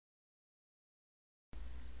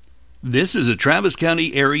This is a Travis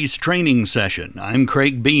County Aries training session. I'm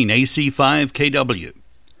Craig Bean, AC5KW.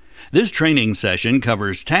 This training session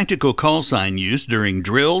covers tactical call sign use during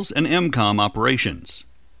drills and MCOM operations.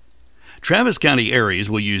 Travis County Aries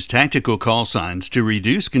will use tactical call signs to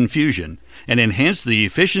reduce confusion and enhance the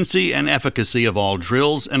efficiency and efficacy of all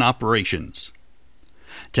drills and operations.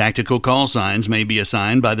 Tactical call signs may be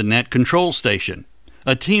assigned by the net control station,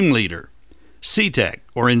 a team leader, CTEC,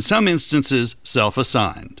 or in some instances,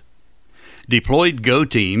 self-assigned. Deployed GO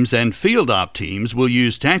teams and field op teams will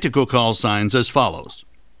use tactical call signs as follows.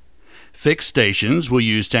 Fixed stations will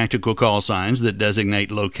use tactical call signs that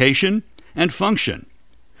designate location and function.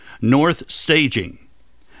 North Staging,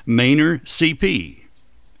 Manor CP,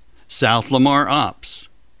 South Lamar Ops,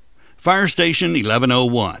 Fire Station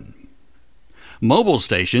 1101. Mobile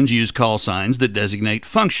stations use call signs that designate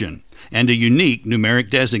function and a unique numeric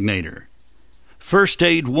designator. First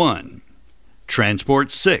Aid 1,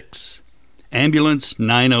 Transport 6, Ambulance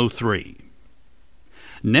 903.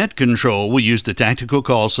 Net Control will use the tactical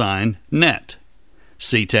call sign NET.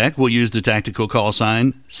 CTEC will use the tactical call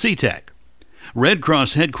sign CTEC. Red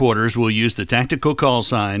Cross Headquarters will use the tactical call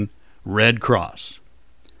sign Red Cross.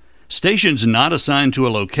 Stations not assigned to a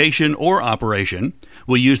location or operation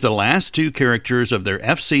will use the last two characters of their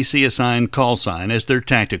FCC-assigned call sign as their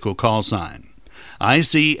tactical call sign.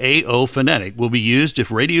 ICAO phonetic will be used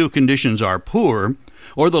if radio conditions are poor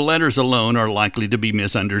or the letters alone are likely to be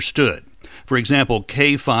misunderstood. For example,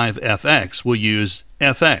 K5FX will use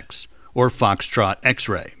FX, or Foxtrot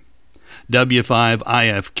X-ray.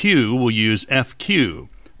 W5IFQ will use FQ,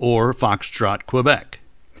 or Foxtrot Quebec.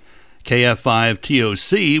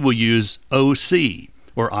 KF5TOC will use OC,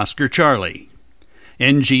 or Oscar Charlie.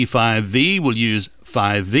 NG5V will use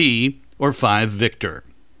 5V, or 5 Victor.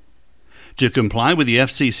 To comply with the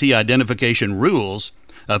FCC identification rules,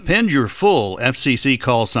 append your full FCC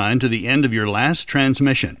call sign to the end of your last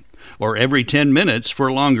transmission, or every 10 minutes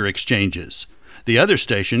for longer exchanges. The other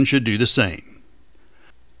station should do the same.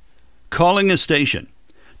 Calling a station.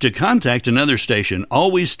 To contact another station,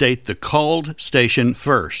 always state the called station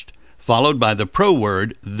first, followed by the pro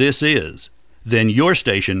word "this is," then your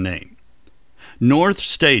station name. North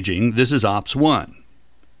Staging, this is Ops 1.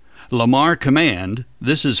 Lamar Command,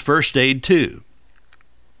 this is First Aid 2.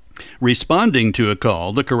 Responding to a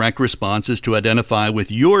call, the correct response is to identify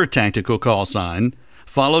with your tactical call sign,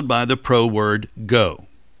 followed by the pro word GO.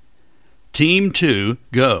 Team 2,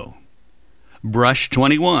 go. Brush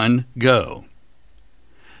 21, go.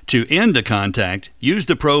 To end a contact, use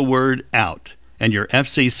the pro word out and your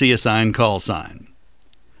FCC assigned call sign.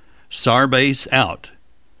 Starbase out.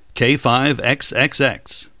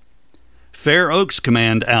 K5XXX. Fair Oaks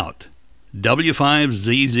Command out.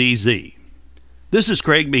 W5ZZZ. This is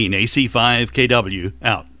Craig Bean, AC5KW,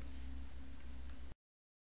 out.